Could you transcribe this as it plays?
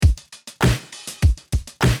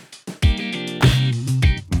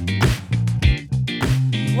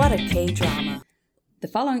What a K-drama. The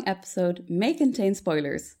following episode may contain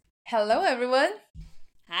spoilers. Hello, everyone.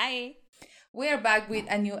 Hi. We are back with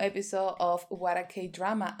a new episode of What a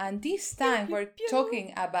K-drama, and this time we're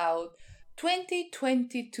talking about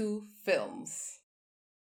 2022 films.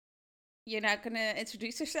 You're not going to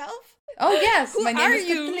introduce yourself? Oh, yes. Who My name are is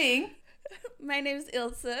you? Kathleen. My name is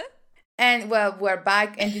Ilse. And, well, we're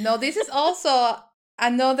back. And, this is also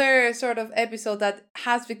another sort of episode that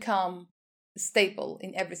has become staple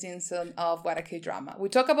in every season of What a K-drama. We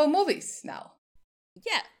talk about movies now.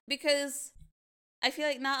 Yeah, because I feel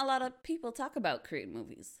like not a lot of people talk about Korean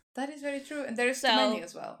movies. That is very true. And there's too many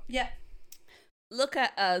as well. Yeah. Look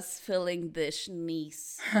at us filling this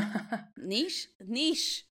niche. Niche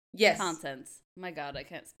Yes. content. My God, I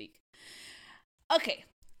can't speak. Okay,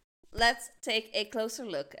 let's take a closer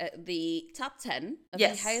look at the top 10 of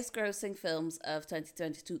the highest grossing films of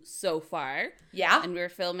 2022 so far. Yeah. And we're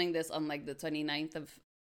filming this on like the 29th of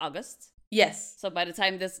August. Yes. So by the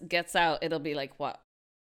time this gets out, it'll be like what?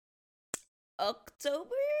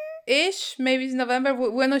 October? Ish. Maybe it's November.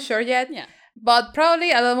 We're not sure yet. Yeah. But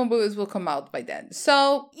probably a lot of movies will come out by then.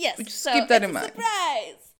 So Yes. just So keep that it's in a mind.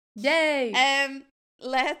 surprise. Yay.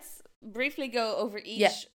 Let's briefly go over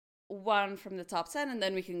each one from the top 10, and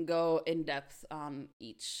then we can go in depth on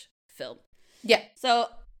each film. Yeah. So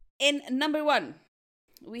in number 1,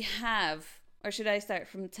 we have, or should I start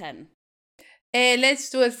from 10? Let's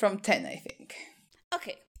do it from 10, I think.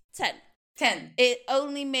 Okay, 10. 10. It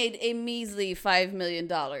only made a measly $5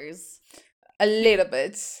 million. A little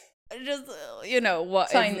bit. Just, what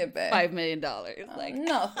Tiny is bit. $5 million? Like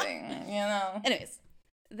Nothing, Anyways,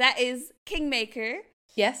 that is Kingmaker,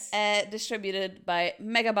 Yes. distributed by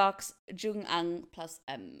Megabox Jung-ang plus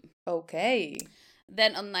M. Okay.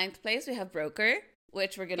 Then on 9th place, we have Broker,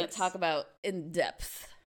 which we're going to talk about in depth.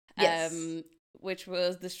 Yes. Which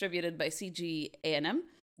was distributed by CG A&M.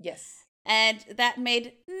 Yes. And that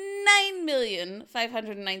made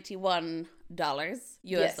 $9,591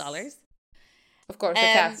 US dollars. Of course, the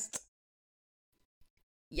cast.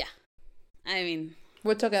 Yeah. I mean,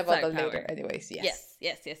 We'll talk about star that power. later anyways. Yes.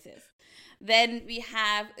 Yes. Then we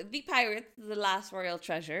have The Pirates, The Last Royal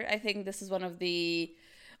Treasure. I think this is one of the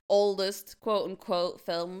oldest, quote-unquote,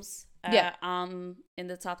 films in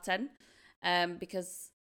the top 10. Because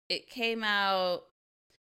it came out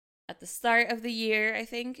at the start of the year, I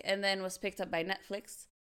think, and then was picked up by Netflix.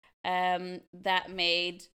 That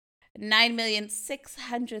made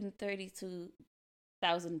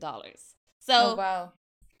 $9,632,000. So, Oh, wow.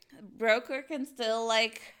 Broker can still,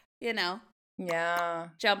 Yeah.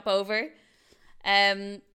 jump over.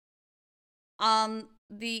 On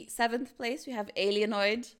the 7th place, we have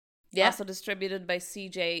Alienoid, also distributed by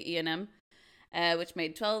CJ E&M, which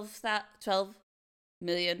made $12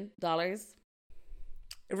 million.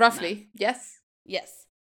 Roughly, yes. Yes.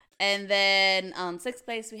 And then on 6th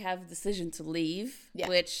place, we have Decision to Leave,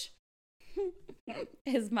 which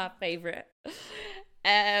is my favorite.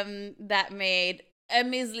 That made a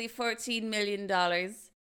measly $14 million.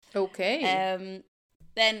 Okay.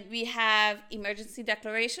 Then we have Emergency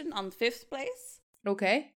Declaration on 5th place.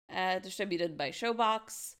 Okay. Distributed by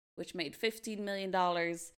Showbox, which made $15 million.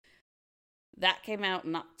 That came out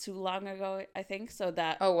not too long ago, I think. So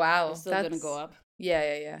that is still going to go up.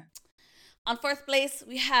 Yeah. On 4th place,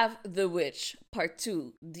 we have The Witch, Part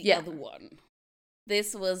 2, the other one.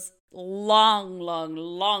 This was long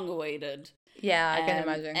awaited. Yeah, I can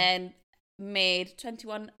imagine. And made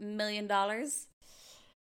 $21 million.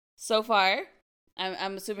 So far,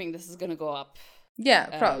 I'm assuming this is going to go up.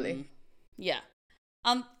 Yeah, probably. Yeah.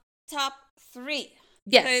 On top 3.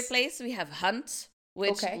 Yes. 3rd place, we have Hunt,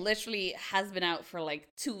 which literally has been out for like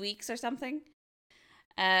 2 weeks or something.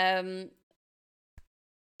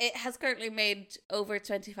 It has currently made over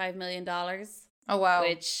 $25 million. Oh, wow.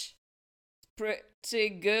 Which is pretty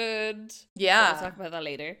good. Yeah. We'll talk about that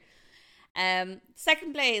later.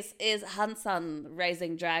 2nd place is Hansan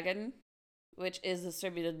Rising Dragon, which is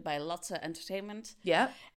distributed by Lotte Entertainment. Yeah.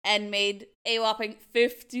 And made a whopping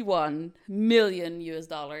 $51 million US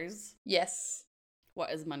dollars. Yes. What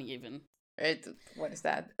is money even? What is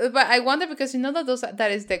that? But I wonder, because that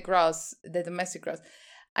is the gross, the domestic gross.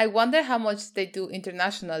 I wonder how much they do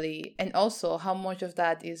internationally, and also how much of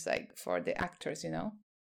that is like for the actors,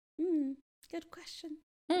 Good question.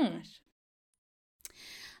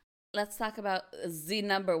 Let's talk about the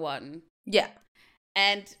number 1. Yeah.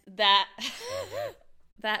 And that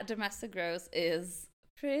that domestic gross is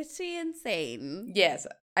pretty insane. Yes,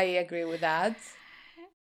 I agree with that.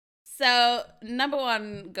 So, number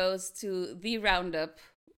 1 goes to The Roundup,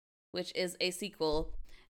 which is a sequel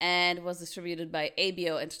and was distributed by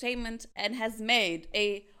ABO Entertainment and has made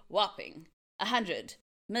a whopping $100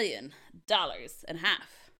 million.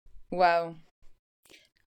 Wow.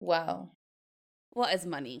 Wow. What is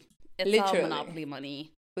money? It's Literally. all monopoly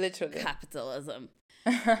money. Literally. Capitalism.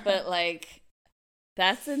 But like,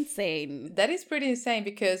 that's insane. That is pretty insane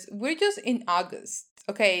because we're just in August.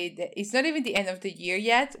 Okay, it's not even the end of the year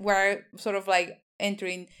yet. We're sort of like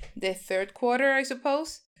entering the third quarter, I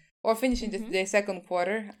suppose. Or finishing the second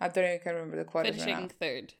quarter. I don't even can remember the quarter. Finishing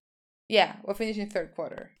third. Yeah, we're finishing third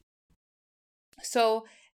quarter. So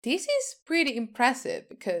this is pretty impressive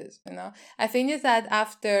because, I think is that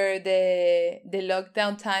after the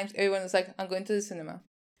lockdown times, everyone was like, I'm going to the cinema.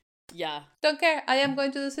 Yeah. Don't care, I am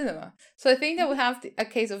going to the cinema. So I think that we have a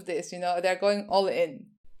case of this, they're going all in.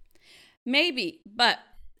 Maybe, but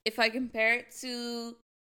if I compare it to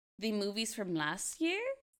the movies from last year.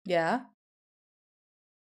 Yeah.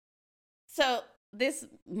 So this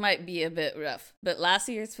might be a bit rough, but last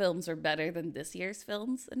year's films are better than this year's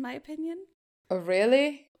films, in my opinion. Oh,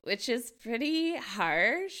 really? Which is pretty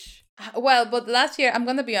harsh. Well, but last year, I'm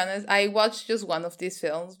going to be honest, I watched just one of these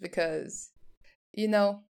films because,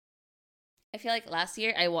 I feel like last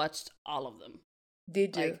year I watched all of them.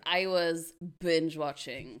 Did you? Like, I was binge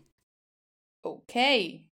watching.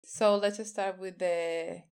 Okay. So let's just start with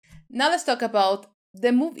Now let's talk about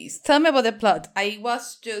the movies. Tell me about the plot. I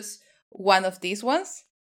watched just one of these ones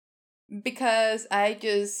because I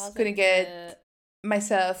just couldn't get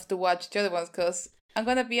myself to watch the other ones because I'm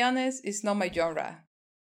gonna be honest, it's not my genre.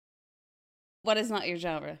 What is not your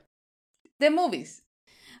genre? The movies.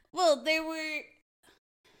 Well, they were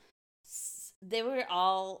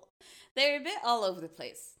a bit all over the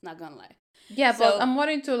place, not gonna lie. Yeah, but I'm more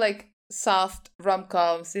into like soft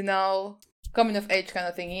rom-coms, coming of age kind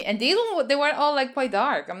of thingy. And these ones, they were all like quite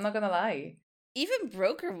dark, I'm not gonna lie. Even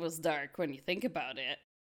Broker was dark when you think about it.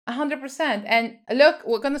 100%. And look,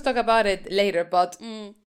 we're gonna talk about it later, but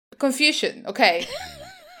confusion, okay.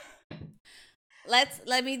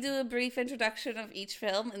 Let me do a brief introduction of each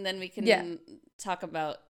film and then we can talk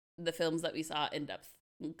about the films that we saw in depth.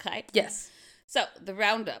 Okay? Yes. So, the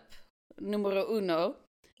roundup, numero uno.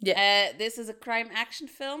 Yeah. This is a crime action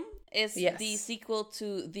film. It's the sequel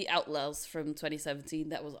to The Outlaws from 2017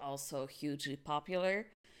 that was also hugely popular.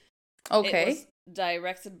 Okay. It was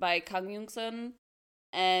directed by Kang Young-sun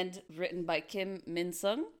and written by Kim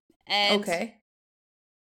Min-sung. And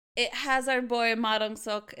it has our boy Ma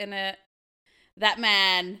Dong-seok in it. That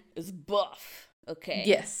man is buff. Okay.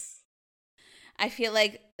 Yes. I feel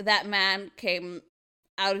like that man came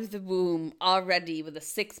out of the womb already with a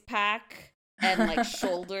six-pack and like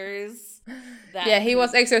shoulders. He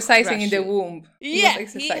was exercising in the womb. He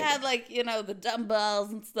had like, the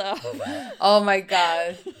dumbbells and stuff. Oh my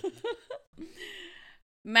God.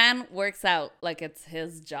 Man works out like it's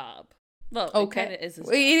his job. Well, it kind of is his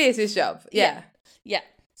job. It is his job. Yeah.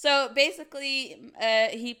 So basically,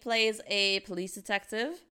 he plays a police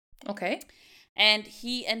detective. Okay. And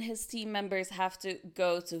he and his team members have to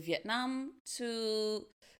go to Vietnam to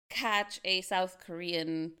catch a South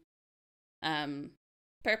Korean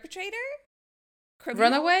perpetrator? Criminal?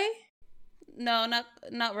 Runaway? No,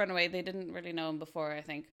 not runaway. They didn't really know him before, I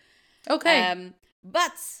think. Okay.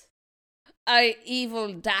 But our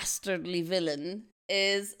evil, dastardly villain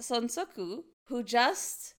is Son Suk-woo, who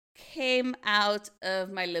just came out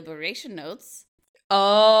of my Liberation Notes.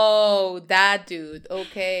 Oh, that dude.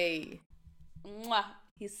 Okay. Mwah.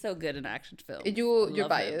 He's so good in action films. You're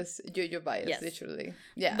biased. You're biased, yes. Literally.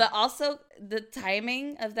 Yeah. But also, the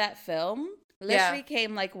timing of that film literally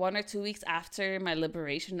came like 1 or 2 weeks after my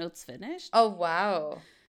Liberation Notes finished. Oh, wow.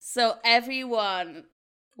 So everyone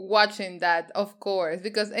watching that, of course.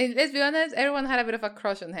 Because, let's be honest, everyone had a bit of a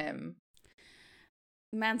crush on him.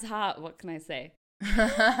 Man's hot, what can I say?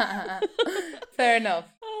 Fair enough.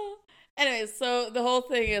 Anyways, so the whole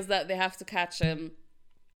thing is that they have to catch him.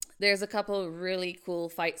 There's a couple of really cool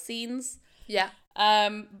fight scenes. Yeah.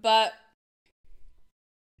 But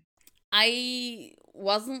I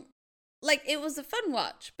wasn't, like, it was a fun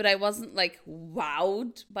watch, but I wasn't, like,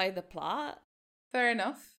 wowed by the plot. Fair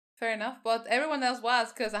enough. But everyone else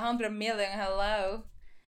was, because 100 million, hello.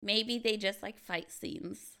 Maybe they just like fight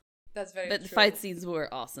scenes. That's very true. But the fight scenes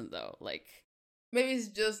were awesome, though. Like, maybe it's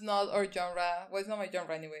just not our genre. Well, it's not my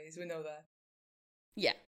genre anyways. We know that.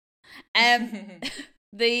 Yeah.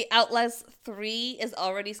 The Outlaws 3 is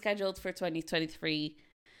already scheduled for 2023.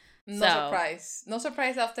 No surprise. No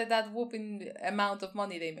surprise after that whooping amount of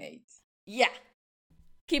money they made. Yeah.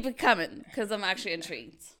 Keep it coming, because I'm actually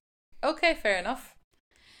intrigued. Okay, fair enough.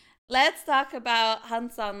 Let's talk about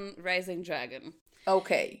Hansan Rising Dragon.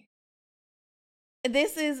 Okay.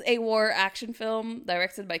 This is a war action film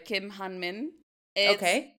directed by Kim Han-min.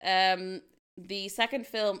 Okay. the second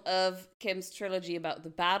film of Kim's trilogy about the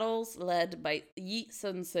battles led by Yi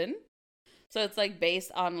Sun-sin. So it's like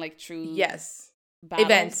based on like true Yes. battles.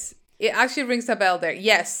 Events. It actually rings a bell there.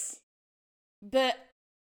 Yes. But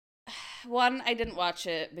one, I didn't watch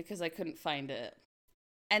it because I couldn't find it.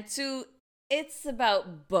 And two, it's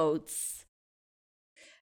about boats.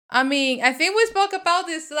 I mean, I think we spoke about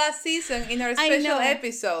this last season in our special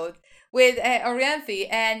episode with Orianthi,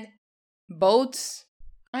 and boats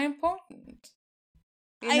are important.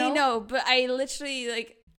 I know, but I literally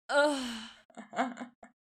like, ugh.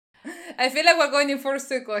 I feel like we're going in full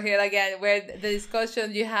circle here again, where the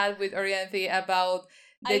discussion you had with Orianthi about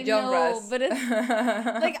the genres. But it's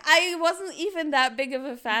like I wasn't even that big of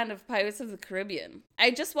a fan of Pirates of the Caribbean.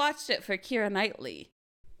 I just watched it for Keira Knightley.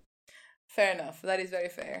 Fair enough. That is very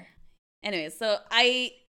fair. Anyway, so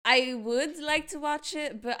I would like to watch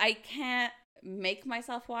it, but I can't make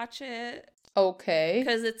myself watch it. Okay.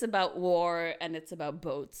 Because it's about war and it's about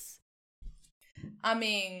boats. I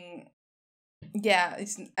mean, yeah, I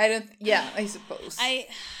suppose.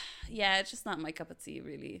 It's just not my cup of tea,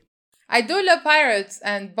 really. I do love pirates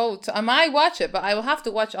and boats. I might watch it, but I will have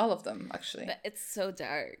to watch all of them, actually. But it's so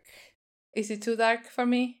dark. Is it too dark for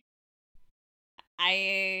me?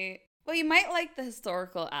 Well, you might like the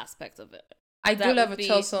historical aspect of it. I do love a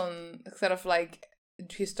Chosun sort of like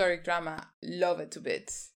historic drama. Love it to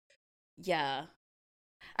bits. Yeah.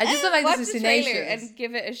 I just don't like watch the assassinations. And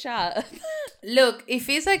give it a shot. Look, if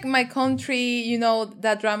it's like My Country,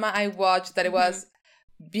 that drama I watched, that it was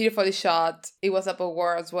beautifully shot. It was about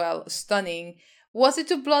war as well. Stunning. Was it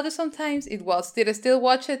too bloody sometimes? It was. Did I still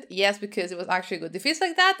watch it? Yes, because it was actually good. If it's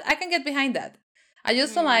like that, I can get behind that. I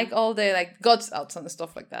just don't like all the like guts outs and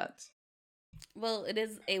stuff like that. Well, it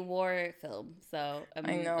is a war film, so I'm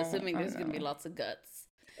assuming there's going to be lots of guts.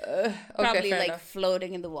 Probably like enough.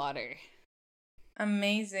 Floating in the water.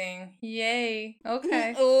 Amazing. Yay.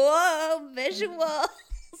 Okay. Whoa, visuals.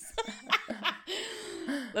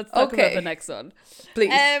 Let's talk about the next one.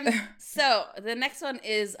 Please. So, the next one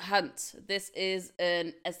is Hunt. This is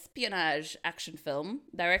an espionage action film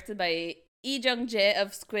directed by Lee Jung-jae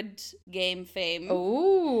of Squid Game fame.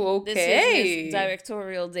 Oh, okay. This is his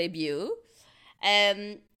directorial debut.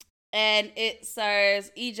 And it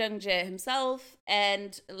stars Lee Jung-jae himself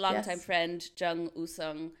and longtime friend Jung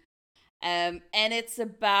Woo-sung. And it's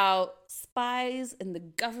about spies in the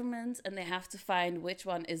government, and they have to find which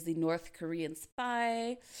one is the North Korean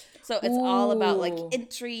spy. So it's all about like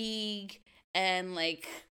intrigue and like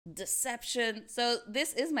deception. So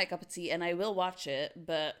this is my cup of tea, and I will watch it,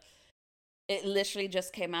 but it literally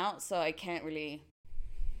just came out, so I can't really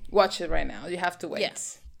watch it right now. You have to wait.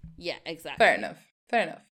 Yes. Yeah, exactly. Fair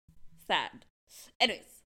enough. Sad.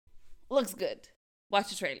 Anyways, looks good. Watch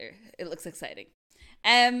the trailer. It looks exciting.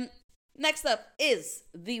 Next up is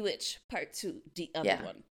The Witch Part 2, the other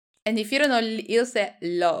one. And if you don't know, Ilse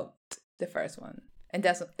loved the first one. And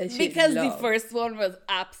that's because the first one was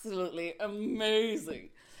absolutely amazing.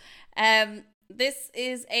 This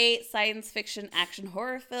is a science fiction action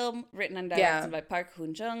horror film written and directed by Park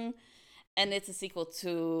Hoon-jung. And it's a sequel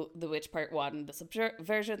to The Witch Part 1, the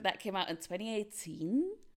Subversion, that came out in 2018.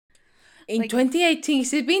 In 2018?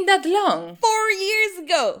 Has it been that long? 4 years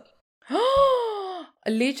ago!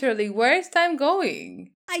 Literally, where is time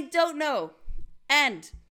going? I don't know. And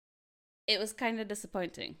it was kind of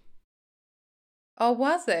disappointing. Oh,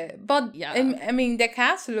 was it? But, yeah. I mean, the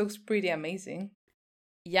cast looks pretty amazing.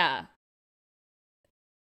 Yeah.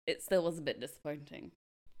 It still was a bit disappointing.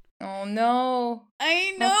 Oh, no.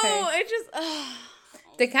 I know. Okay. I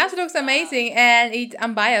just... the cast looks amazing, and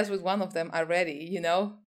I'm biased with one of them already,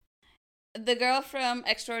 The girl from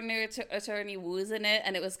Extraordinary Attorney Woo's in it,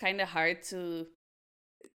 and it was kind of hard to...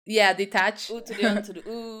 detach. Ooh to the young to the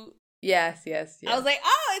ooh. Yes. I was like,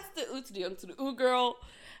 it's the ooh to the young to the ooh girl.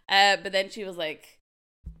 But then she was like,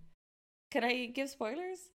 can I give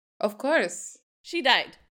spoilers? Of course. She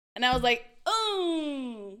died. And I was like,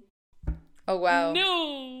 oh. Oh, wow.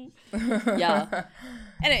 No. Yeah.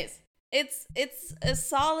 Anyways, it's a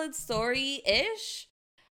solid story-ish.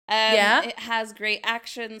 It has great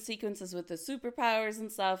action sequences with the superpowers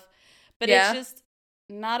and stuff, but it's just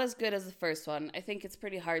not as good as the first one. I think it's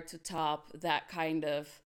pretty hard to top that kind of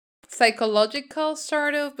psychological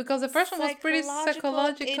sort of, because the first one was pretty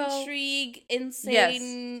psychological. Intrigue,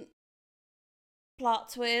 insane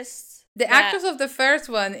plot twist. The actors of the first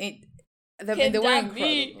one, they were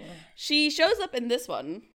incredible. She shows up in this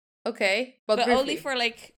one. Okay, but only for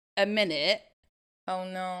like a minute. Oh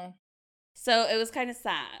no. So it was kind of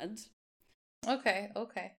sad. Okay.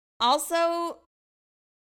 Also,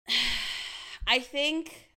 I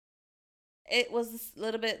think it was a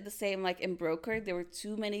little bit the same like in Broker. There were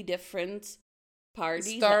too many different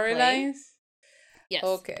parties. Storylines? Yes.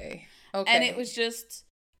 Okay. And it was just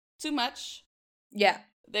too much. Yeah.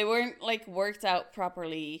 They weren't like worked out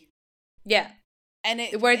properly. Yeah.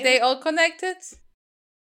 And were they all connected?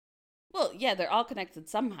 Well, yeah, they're all connected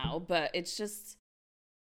somehow, but it's just.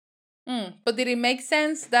 But did it make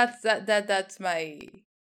sense? That's my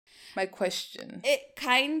question. It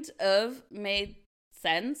kind of made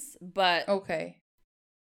sense, but okay.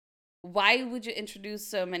 Why would you introduce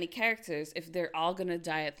so many characters if they're all gonna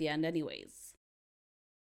die at the end anyways?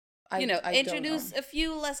 I introduce a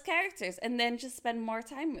few less characters and then just spend more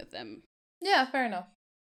time with them. Yeah, fair enough.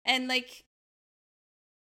 And like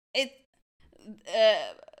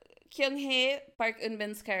Kyung Hae, Park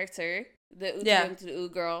Eun-bin's character, the Uji to the U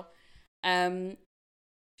girl,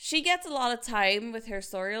 she gets a lot of time with her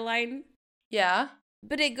storyline. Yeah.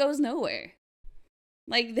 But it goes nowhere.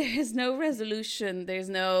 Like, there's no resolution, there's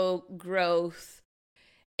no growth.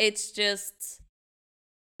 It's just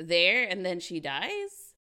there and then she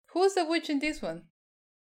dies. Who's the witch in this one?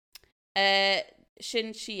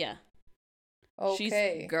 Shin Chia. Okay. She's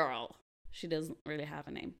a girl. She doesn't really have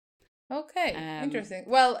a name. Okay, interesting.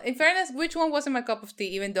 Well, in fairness, which one wasn't my cup of tea,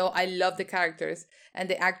 even though I love the characters and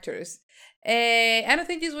the actors. I don't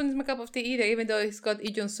think this one is my cup of tea either, even though it's got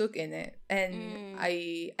Lee Jong-suk in it. And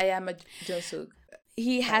I am a Jong-suk.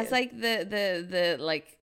 He has like the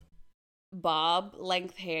like bob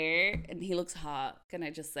length hair and he looks hot, can I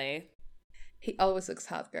just say? He always looks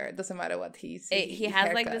hot, girl. It doesn't matter what he has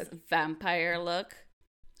haircut. Like this vampire look.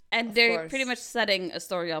 And they're pretty much setting a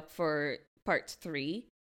story up for part 3.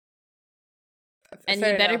 And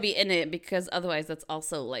you better be in it because otherwise that's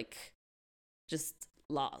also like just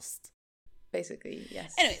lost. Basically,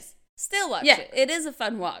 yes. Anyways, still watch it. It is a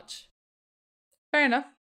fun watch. Fair enough.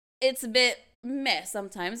 It's a bit meh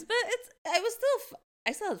sometimes, but I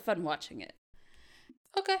still had fun watching it.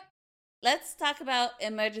 Okay. Let's talk about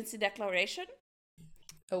Emergency Declaration.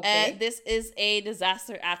 Okay. This is a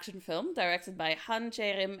disaster action film directed by Han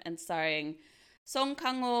Chae-rim and starring Song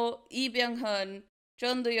Kang-ho, Lee Byung-hun,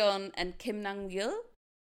 Jeon Do-yeon, and Kim Nam-gil.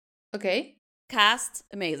 Okay. Cast,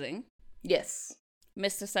 amazing. Yes.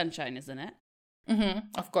 Mr. Sunshine is in it.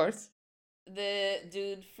 Of course. The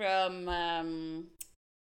dude from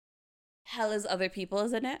Hell is Other People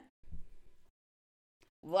is in it.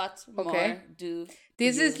 What more do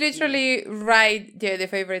this is literally right there. The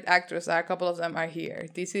favorite actors are a couple of them are here.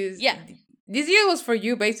 This is this year was for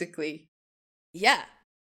you basically. Yeah,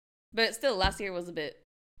 but still, last year was a bit.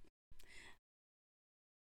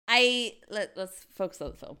 Let's focus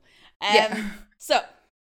on the film. So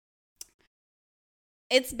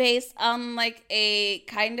it's based on like a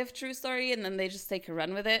kind of true story, and then they just take a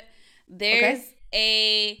run with it. There's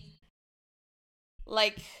a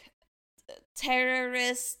like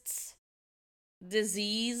terrorist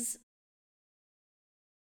disease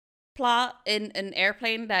plot in an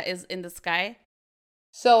airplane that is in the sky.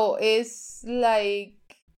 So it's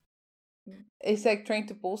like Train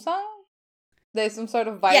to Busan? There's some sort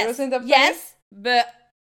of virus in the plane? Yes, but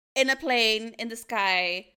in a plane in the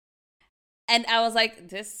sky. And I was like,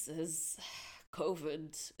 this is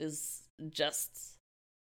COVID is just,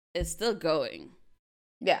 it's still going.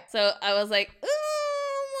 Yeah. So I was like,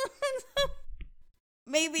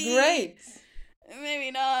 maybe. Great.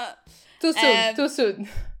 Maybe not. Too soon.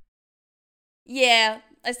 Yeah,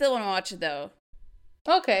 I still want to watch it though.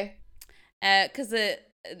 Okay. Because it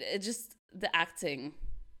just, the acting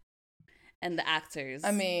and the actors.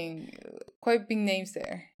 I mean, quite big names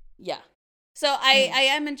there. Yeah. So I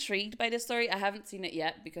am intrigued by this story. I haven't seen it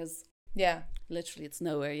yet because literally it's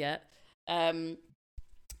nowhere yet. I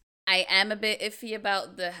am a bit iffy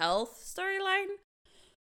about the health storyline,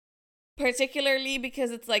 particularly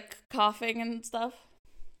because it's like coughing and stuff.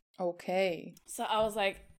 Okay. So I was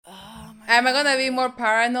like, oh my Am I gonna be more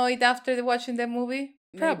paranoid after watching the movie?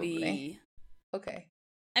 Probably. Probably. Okay.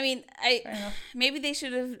 I mean, maybe they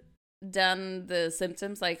should have done the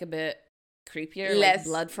symptoms like a bit creepier, less like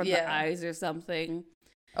blood from the eyes or something.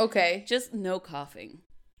 Okay. Just no coughing.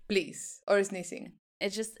 Please. Or sneezing.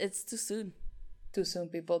 It's too soon. Too soon,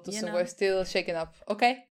 people. Too soon. We're still shaking up.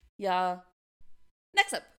 Okay? Yeah.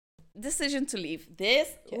 Next up. Decision to Leave.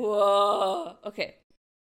 Whoa. Okay.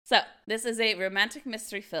 So, this is a romantic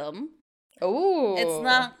mystery film. Oh. It's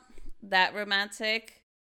not that romantic.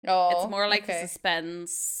 Oh. It's more like a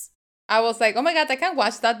suspense. I was like, oh my god, I can't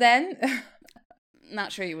watch that then.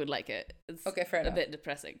 Not sure you would like it. It's fair enough. A bit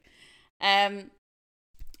depressing.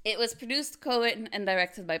 It was produced, co-written, and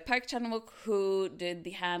directed by Park Chan-wook, who did The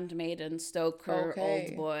Handmaiden, Stoker,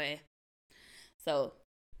 Old Boy. So,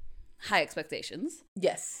 high expectations.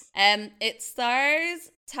 Yes. It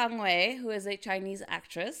stars Tang Wei, who is a Chinese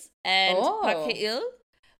actress, and Park Hae-il,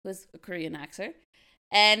 who is a Korean actor.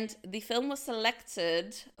 And the film was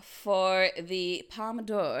selected for the Palme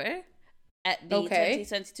d'Or at the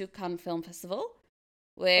 2022 Cannes Film Festival,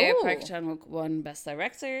 where Park Chan-wook won Best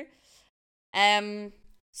Director.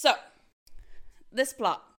 So, this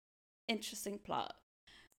plot. Interesting plot.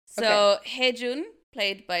 So, Hae-jun,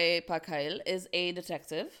 played by Park Hae-il, is a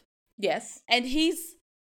detective. Yes. And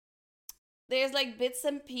there's like bits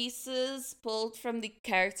and pieces pulled from the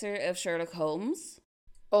character of Sherlock Holmes.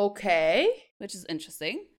 Okay. Which is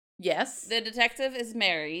interesting. Yes. The detective is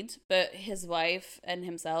married, but his wife and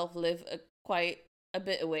himself live quite a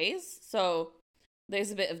bit away. So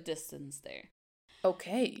there's a bit of distance there.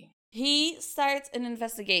 Okay. He starts an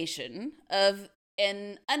investigation of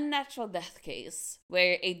an unnatural death case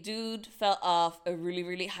where a dude fell off a really,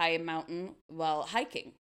 really high mountain while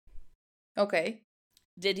hiking. Okay.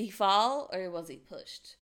 Did he fall or was he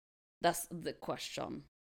pushed? That's the question.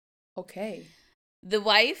 Okay. The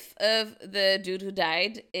wife of the dude who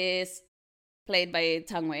died is played by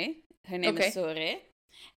Tang Wei. Her name is Sore.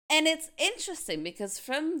 And it's interesting because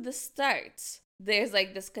from the start, there's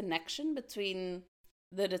like this connection between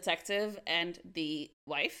the detective and the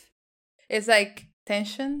wife. It's like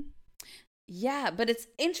tension? Yeah, but it's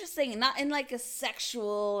interesting. Not in like a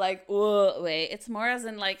sexual, like, way. It's more as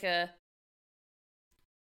in like a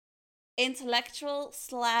intellectual /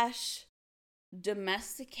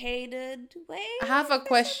 domesticated way. I have a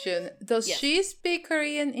question. Does she speak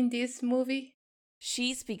Korean in this movie?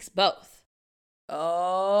 She speaks both.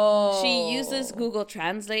 Oh. She uses Google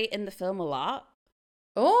Translate in the film a lot.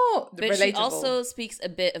 Oh, but relatable. She also speaks a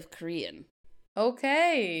bit of Korean.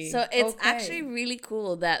 Okay. So it's actually really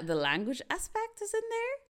cool that the language aspect is in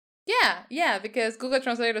there. Yeah, because Google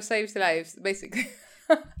Translator saves lives, basically.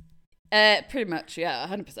 Pretty much, yeah,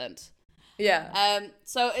 100%. Yeah.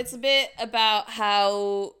 So it's a bit about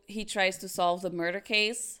how he tries to solve the murder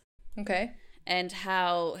case. Okay. And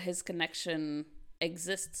how his connection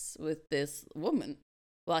exists with this woman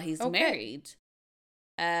while he's married.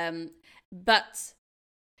 But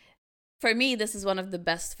for me, this is one of the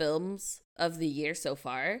best films of the year so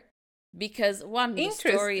far. Because one, the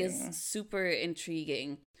story is super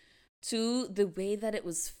intriguing. Two, the way that it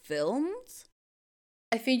was filmed.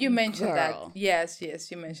 I think you mentioned that. Yes,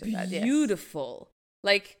 you mentioned that. Yes. Beautiful.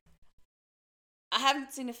 Like, I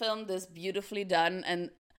haven't seen a film this beautifully done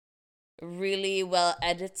and really well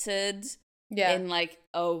edited in like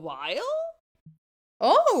a while.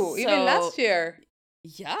 Oh, even last year.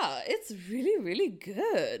 Yeah, it's really, really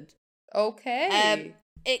good. Okay.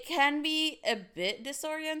 It can be a bit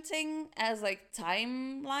disorienting as like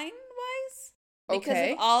timeline wise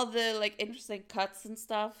because of all the like interesting cuts and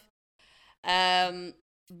stuff.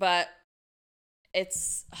 But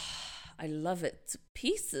it's I love it to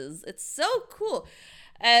pieces. It's so cool.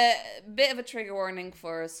 Bit of a trigger warning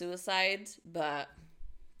for suicide, but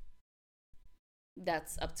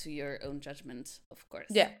that's up to your own judgment, of course.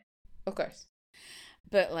 Yeah, of course.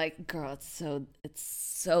 But like, girl, it's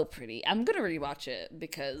so pretty. I'm gonna rewatch it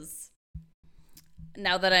because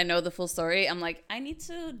now that I know the full story, I'm like, I need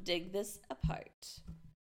to dig this apart.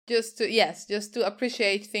 Just to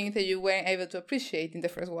appreciate things that you weren't able to appreciate in the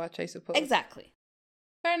first watch, I suppose. Exactly.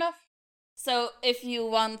 Fair enough. So if you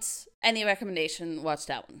want any recommendation, watch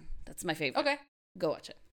that one. That's my favorite. Okay. Go watch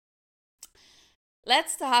it.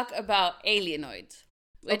 Let's talk about Alienoid,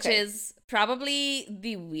 which is probably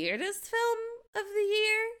the weirdest film of the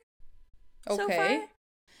year so far.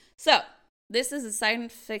 So, this is a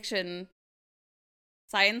science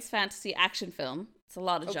fantasy action film. It's a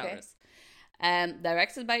lot of genres.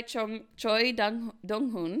 Directed by Choi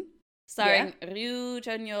Dong-hoon, starring Ryu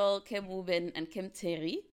Chun-yeol, Kim Woo-bin, and Kim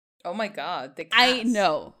Tae-ri. Oh my god, the cast. I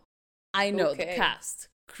know, the cast.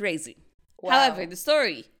 Crazy. Wow. However, the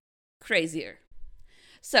story, crazier.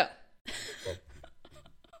 So,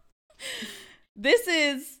 this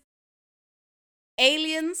is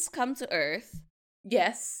aliens come to Earth.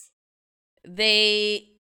 Yes. They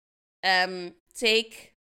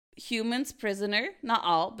take humans prisoner. Not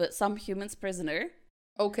all, but some humans prisoner.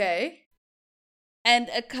 Okay. And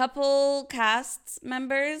a couple cast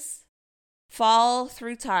members fall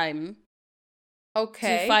through time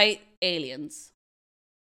to fight aliens.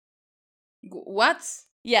 What?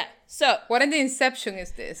 Yeah, so... What in the inception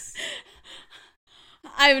is this?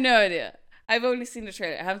 I have no idea. I've only seen the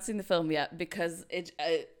trailer. I haven't seen the film yet because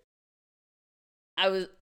I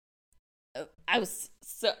was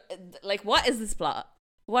so... Like, what is this plot?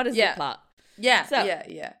 What is the plot? Yeah, so,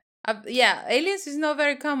 yeah. Yeah, aliens is not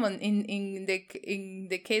very common in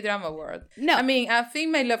the K-drama world. No. I mean, a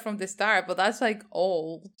female love from the start, but that's like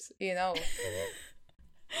old,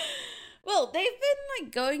 Well, they've been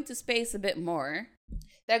like going to space a bit more.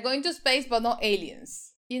 They're going to space, but not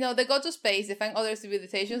aliens. They go to space, they find other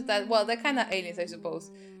civilizations that, well, they're kind of aliens, I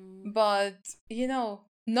suppose. But,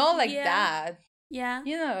 not like that.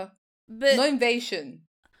 Yeah. But no invasion.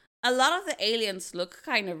 A lot of the aliens look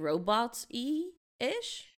kind of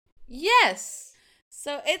robot-y-ish. Yes.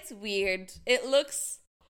 So it's weird. It looks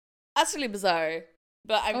utterly bizarre.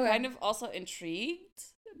 But I'm kind of also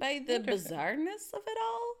intrigued by the bizarreness of it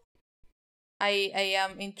all. I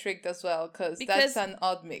am intrigued as well, because that's an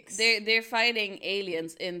odd mix. They're fighting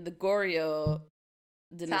aliens in the Goryeo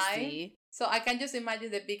dynasty. So I can just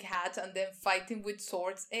imagine the big hats and then fighting with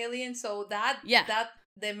swords aliens. So that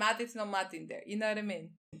the math is not math in there. You know what I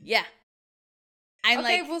mean? Yeah.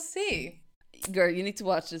 We'll see. Girl, you need to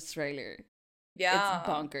watch this trailer. Yeah. It's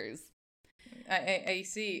bonkers. I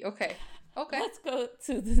see. Okay. Let's go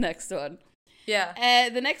to the next one. Yeah.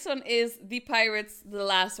 The next one is The Pirates, The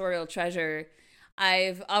Last Royal Treasure.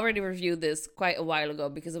 I've already reviewed this quite a while ago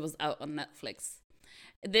because it was out on Netflix.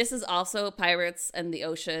 This is also pirates and the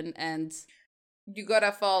ocean, and you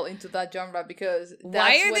gotta fall into that genre because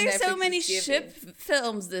why are there so many ship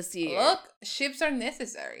films this year? Look, ships are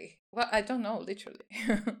necessary. Well, I don't know, literally.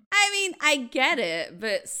 I mean, I get it,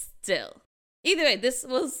 but still. Either way, this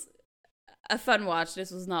was a fun watch.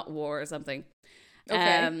 This was not war or something.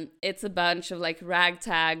 Okay. It's a bunch of like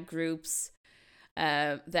ragtag groups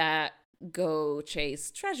that go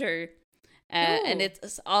chase treasure. And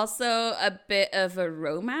it's also a bit of a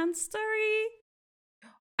romance story.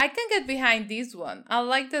 I can get behind this one. I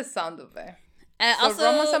like the sound of it. Also,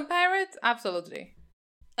 romance and pirates? Absolutely.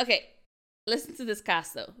 Okay, listen to this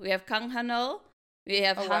cast though. We have Kang Han-ho, we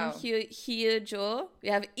have Han Hye-jo, we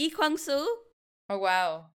have Lee Kwang-soo. Oh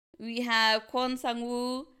wow. We have Kwon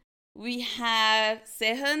Sang-woo. We have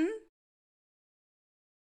Sehun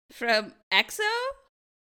from EXO.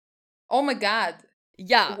 Oh my god.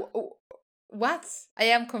 Yeah. What? I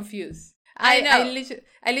am confused. I know.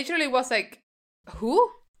 I literally was like, who?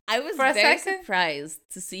 I was very surprised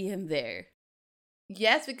to see him there.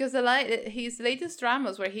 Yes, because his latest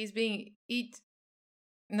dramas where he's being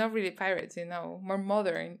not really pirates, more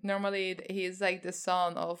modern. Normally he's like the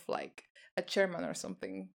son of like a chairman or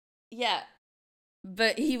something. Yeah.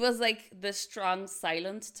 But he was like the strong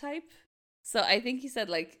silent type. So I think he said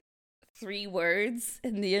like 3 words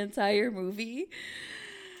in the entire movie.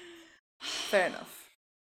 Fair enough.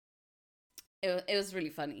 It was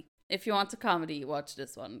really funny. If you want a comedy, watch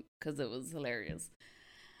this one because it was hilarious.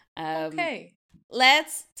 Okay.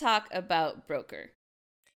 Let's talk about Broker.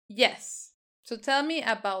 Yes. So tell me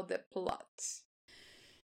about the plot.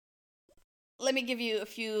 Let me give you a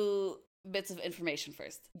few bits of information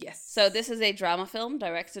first. Yes. So this is a drama film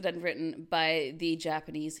directed and written by the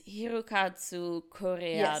Japanese Hirokazu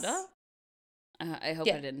Koreeda. Yes. I hope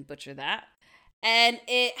I didn't butcher that. And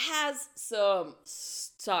it has some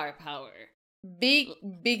star power. Big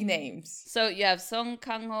names. So you have Song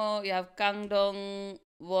Kang-ho, you have Kang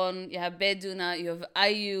Dong-won, you have Bae Doona, you have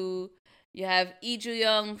IU, you have Lee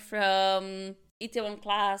Joo-young from Itaewon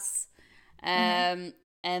Class, and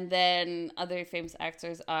then other famous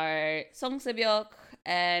actors are Song Se-byuk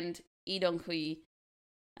and Lee Dong-hui.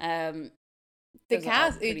 The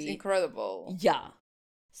cast is incredible. Yeah.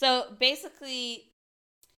 So basically,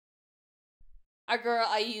 our girl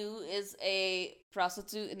IU is a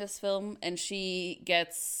prostitute in this film, and she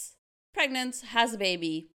gets pregnant, has a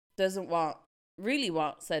baby, doesn't really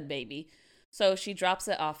want said baby, so she drops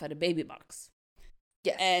it off at a baby box.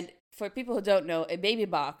 Yes. And for people who don't know, a baby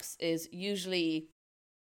box is usually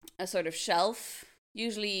a sort of shelf,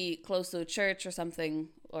 usually close to a church or something,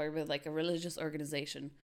 or with like a religious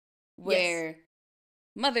organization, where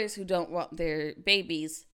mothers who don't want their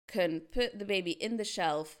babies can put the baby in the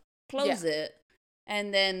shelf, close it,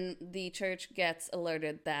 and then the church gets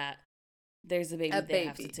alerted that there's a baby they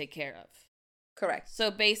have to take care of. Correct.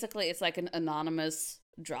 So basically, it's like an anonymous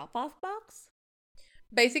drop-off box.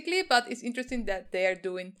 Basically, but it's interesting that they are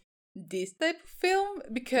doing this type of film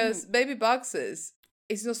because baby boxes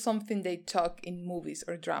is not something they talk in movies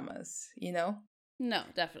or dramas, No,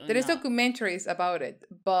 definitely There is documentaries about it,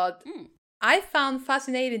 but I found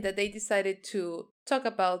fascinating that they decided to talk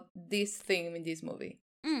about this thing in this movie.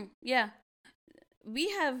 Yeah.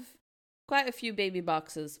 We have quite a few baby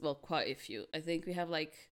boxes. Well, quite a few. I think we have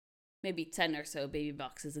like maybe 10 or so baby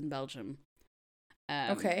boxes in Belgium.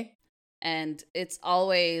 Okay. And it's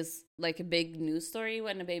always like a big news story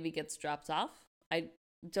when a baby gets dropped off. I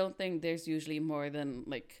don't think there's usually more than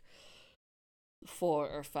like 4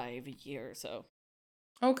 or 5 a year or so.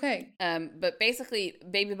 Okay. But basically,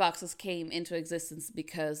 baby boxes came into existence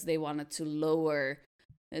because they wanted to lower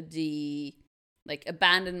the like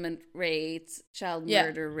abandonment rates, child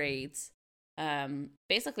murder rates.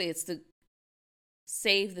 Basically, it's to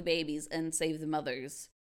save the babies and save the mothers.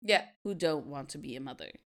 Yeah. Who don't want to be a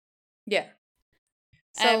mother. Yeah.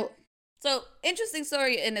 So interesting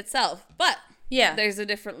story in itself, but yeah, there's a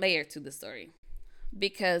different layer to the story.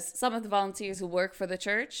 Because some of the volunteers who work for the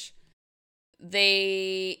church,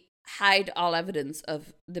 they hide all evidence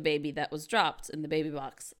of the baby that was dropped in the baby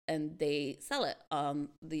box, and they sell it on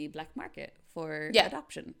the black market for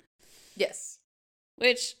adoption. Yes.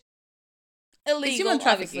 Which, illegal, it's human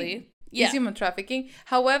trafficking. Obviously. Yeah. It's human trafficking.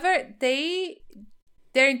 However,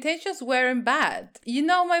 their intentions weren't bad. You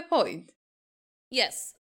know my point.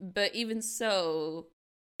 Yes, but even so...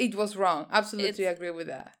 It was wrong. Absolutely agree with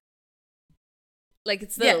that. Like,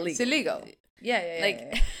 it's still illegal. It's illegal.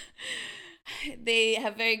 Yeah. They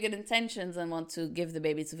have very good intentions and want to give the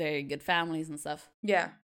baby to very good families and stuff. Yeah.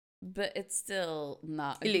 But it's still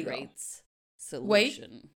not illegal. A great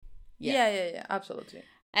solution. Wait. Yeah, absolutely.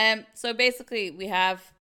 So basically, we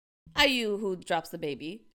have Ayu who drops the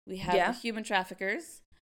baby. We have the human traffickers.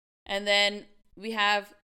 And then we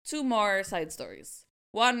have 2 more side stories.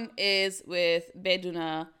 One is with Bae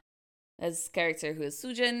Doona's character, who is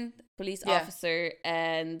Sujin, police officer,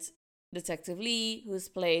 and Detective Lee, who is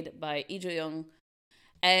played by Lee Jo-young.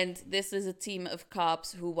 And this is a team of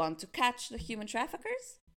cops who want to catch the human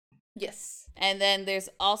traffickers. Yes. And then there's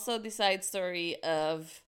also the side story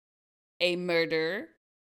of a murder.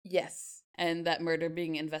 Yes. And that murder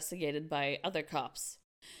being investigated by other cops.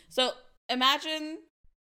 So imagine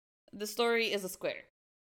the story is a square.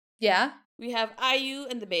 Yeah. We have Ayu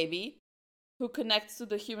and the baby, who connects to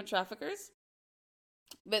the human traffickers.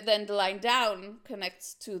 But then the line down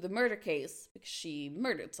connects to the murder case because she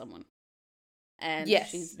murdered someone. And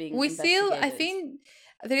she's being investigated. I think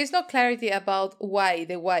there is no clarity about why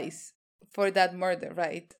the whys for that murder,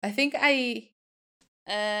 right? I think I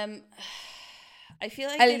feel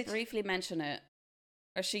like they briefly mention it.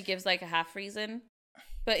 Or she gives like a half reason.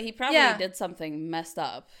 But he probably did something messed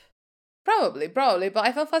up. Probably. But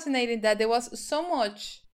I found fascinating that there was so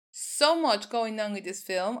much going on with this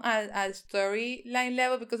film at storyline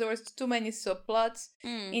level, because there was too many subplots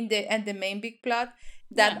in the main big plot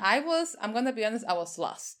that I'm gonna be honest, I was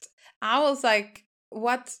lost. I was like,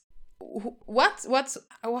 what's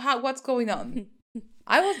going on?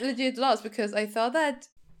 I was legit lost because I thought that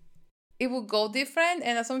it would go different,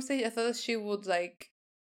 and at some stage I thought that she would like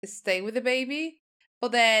stay with the baby,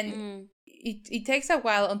 but then it takes a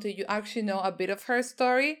while until you actually know a bit of her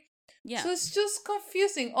story. Yeah. So it's just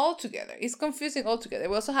confusing altogether.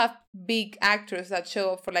 We also have big actors that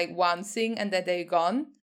show up for like one scene and then they're gone.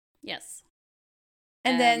 Yes.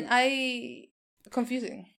 And then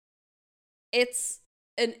confusing. It's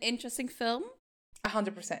an interesting film.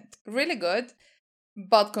 100%. Really good,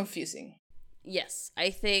 but confusing. Yes. I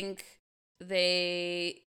think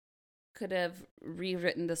they could have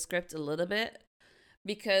rewritten the script a little bit,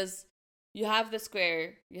 because you have the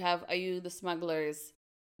square, you have Ayu, the smugglers,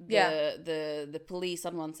 the police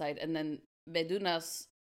on one side, and then Bae Doona's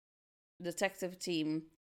detective team,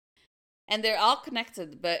 and they're all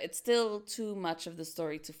connected, but it's still too much of the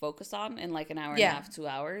story to focus on in like an hour and a half, 2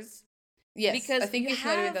 hours. Yes, because I think it's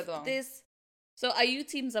not even that long. So Ayu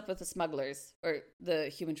teams up with the smugglers, or the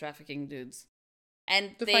human trafficking dudes,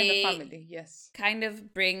 and to find a family. Yes, kind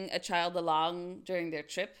of bring a child along during their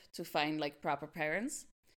trip to find like proper parents.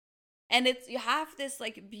 And you have this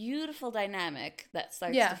like beautiful dynamic that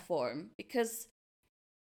starts to form, because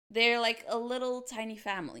they're like a little tiny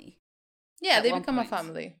family. Yeah, they become a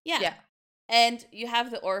family. Yeah. And you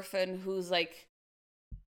have the orphan who's like,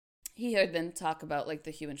 he heard them talk about like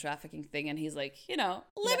the human trafficking thing, and he's like,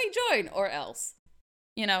 let me join or else,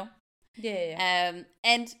 Yeah.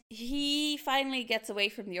 And he finally gets away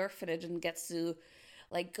from the orphanage and gets to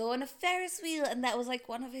like go on a Ferris wheel, and that was like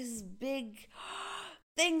one of his big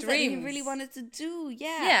things that he really wanted to do.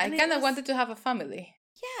 Yeah, he kind of wanted to have a family.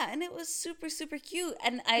 Yeah, and it was super, super cute.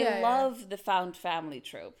 And I love the found family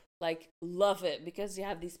trope. Like, love it, because you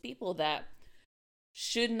have these people that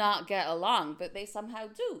should not get along, but they somehow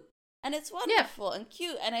do. And it's wonderful and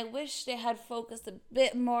cute. And I wish they had focused a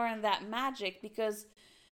bit more on that magic, because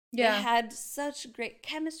they had such great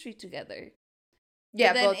chemistry together.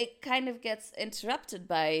 Yeah, but then it kind of gets interrupted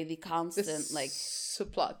by the constant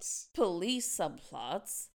subplots, police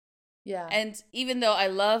subplots. Yeah, and even though I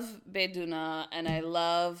love Bae Doona and I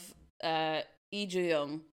love Lee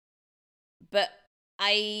Jo-young, but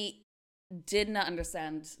I did not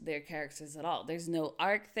understand their characters at all. There's no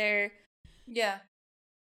arc there. Yeah.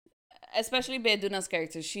 Especially Beduna's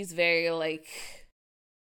character. She's very like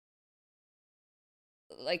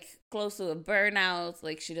close to a burnout.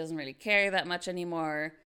 Like she doesn't really care that much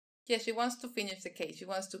anymore. Yeah, she wants to finish the case. She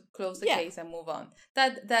wants to close the case and move on.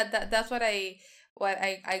 That's what I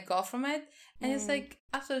got from it, and it's like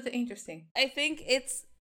absolutely interesting. I think it's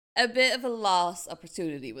a bit of a lost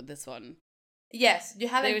opportunity with this one. Yes, you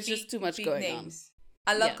have there was just too much going names.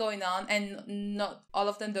 On. A lot going on, and not all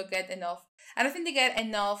of them don't get enough. I don't think they get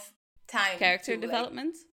enough time. Character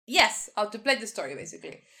development. Yes, to play the story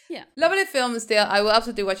basically. Yeah, lovely film still. I will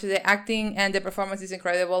absolutely watch it. The acting and the performance is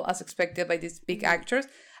incredible, as expected by these big actors.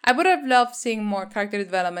 I would have loved seeing more character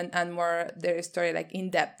development and more their story like in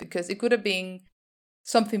depth, because it could have been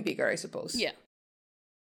something bigger, I suppose. Yeah.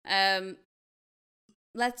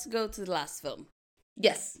 Let's go to the last film.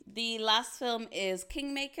 Yes. The last film is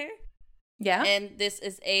Kingmaker. Yeah. And this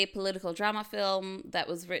is a political drama film that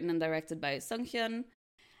was written and directed by Sung Hyun.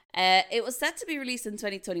 It was set to be released in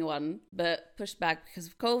 2021, but pushed back because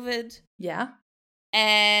of COVID. Yeah.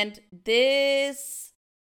 And this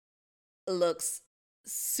looks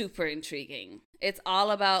super intriguing. It's all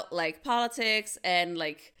about like politics, and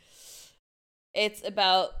like it's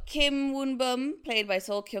about Kim Woon-bum, played by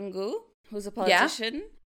Seo Kyung-gu, who's a politician,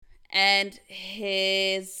 and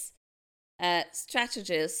his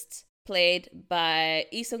strategist, played by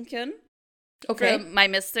Lee Sung-kyun, from My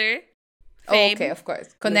Mister. Fame, okay, of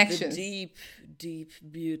course. Connections. Deep, deep,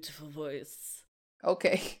 beautiful voice.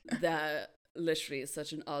 Okay. That literally is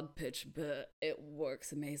such an odd pitch, but it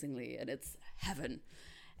works amazingly, and it's heaven.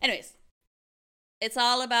 Anyways, it's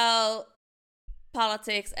all about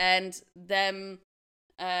politics and them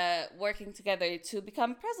working together to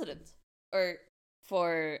become president, or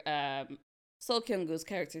for Seo Kyung-gu's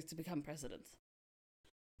character to become president.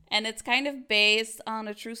 And it's kind of based on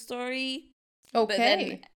a true story, okay, but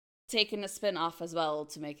then taking a spin off as well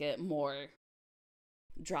to make it more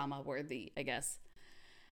drama worthy, I guess.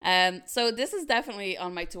 So this is definitely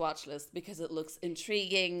on my to watch list because it looks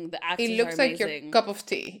intriguing. The actors are amazing. It looks like your cup of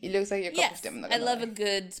tea. It looks like your cup of tea. I love a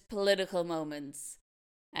good political moments.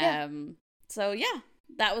 So yeah,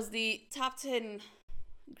 that was the top 10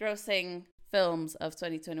 grossing films of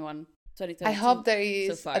 2021. I hope there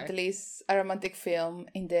is at least a romantic film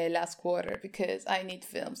in the last quarter, because I need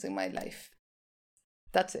films in my life.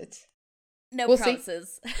 That's it. We'll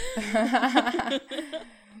promises.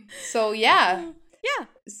 So yeah.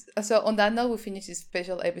 So on that note, we finish this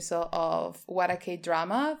special episode of What a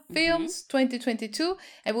K-Drama Films 2022,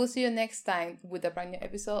 and we'll see you next time with a brand new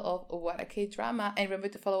episode of What a K-Drama. And remember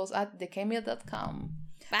to follow us at thekmeal.com.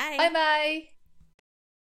 Bye. Bye.